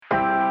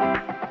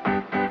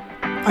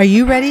Are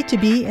you ready to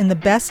be in the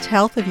best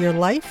health of your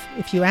life?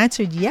 If you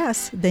answered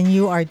yes, then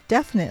you are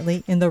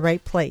definitely in the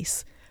right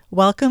place.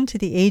 Welcome to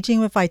the Aging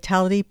with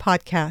Vitality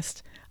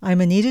podcast. I'm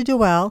Anita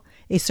Duell,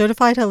 a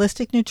certified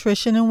holistic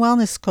nutrition and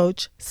wellness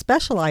coach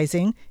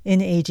specializing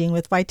in aging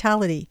with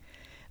vitality.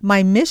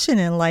 My mission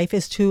in life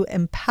is to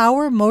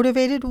empower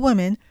motivated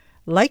women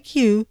like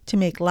you to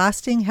make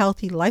lasting,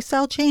 healthy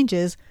lifestyle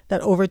changes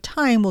that over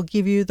time will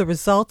give you the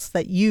results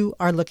that you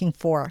are looking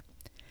for.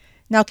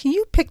 Now, can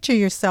you picture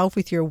yourself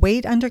with your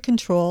weight under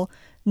control,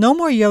 no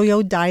more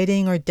yo-yo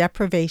dieting or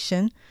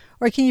deprivation?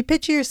 Or can you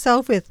picture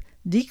yourself with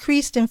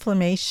decreased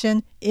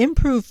inflammation,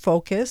 improved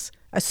focus,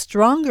 a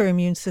stronger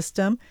immune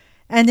system,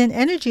 and an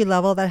energy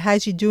level that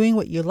has you doing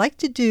what you like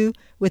to do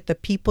with the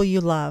people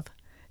you love?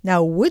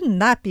 Now,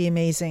 wouldn't that be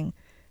amazing?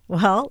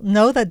 Well,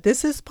 know that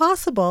this is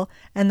possible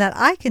and that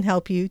I can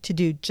help you to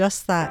do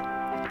just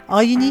that.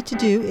 All you need to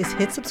do is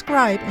hit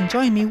subscribe and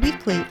join me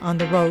weekly on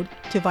the road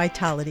to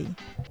vitality.